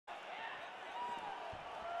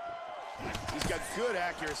He's got good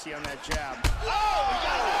accuracy on that jab. Oh, he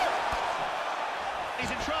got hurt!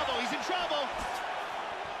 He's in trouble, he's in trouble!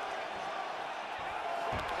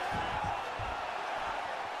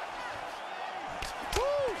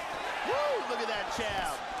 Woo! Woo! Look at that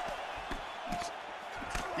jab.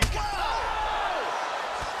 Oh!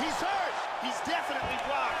 He's hurt! He's definitely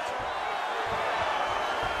blocked.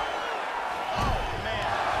 Oh,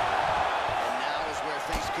 man. And now is where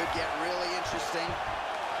things could get really interesting.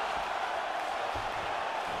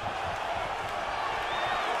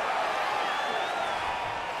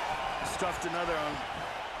 Stuffed another on.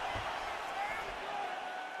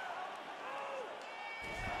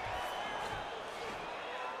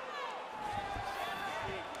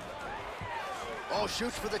 Oh,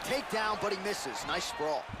 shoots for the takedown, but he misses. Nice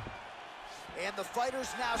sprawl. And the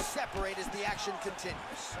fighters now separate as the action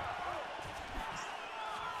continues.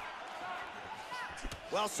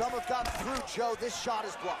 Well, some have gotten through, Joe. This shot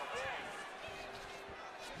is blocked.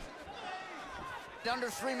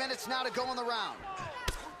 Under 3 minutes now to go in the round.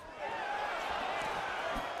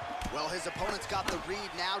 Well, his opponent's got the read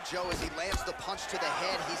now, Joe, as he lands the punch to the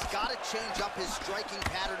head. He's got to change up his striking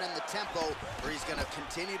pattern and the tempo, or he's going to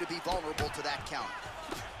continue to be vulnerable to that count.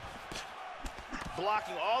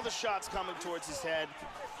 Blocking all the shots coming towards his head.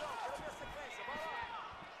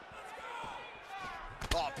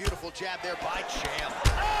 Oh, beautiful jab there by Champ.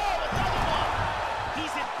 Oh, another one!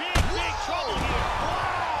 He's in big trouble here.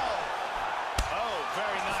 Wow! Oh,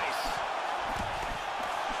 very nice.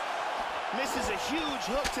 Misses a huge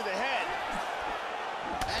hook to the head.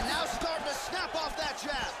 And now starting to snap off that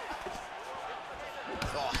jab.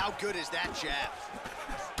 Oh, how good is that jab?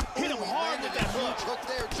 Hit him hard with that hook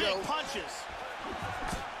there, Joe. Big punches.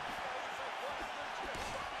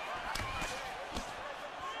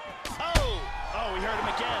 Oh, he hurt him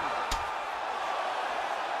again.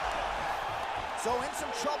 So in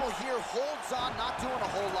some trouble here, holds on, not doing a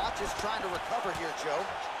whole lot, just trying to recover here, Joe.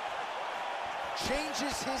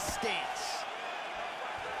 Changes his stance.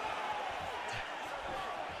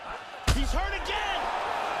 He's hurt again.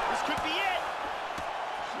 This could be it.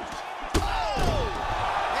 Oh!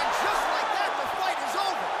 And just like that, the fight is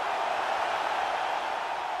over.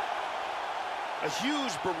 A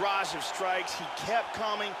huge barrage of strikes. He kept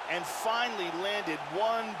coming and finally landed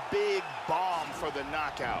one big bomb for the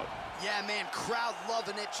knockout. Yeah, man, crowd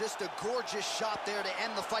loving it. Just a gorgeous shot there to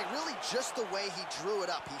end the fight. Really just the way he drew it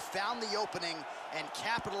up. He found the opening and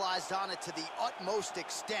capitalized on it to the utmost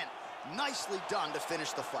extent. Nicely done to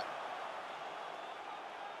finish the fight.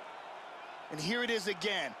 And here it is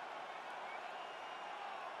again.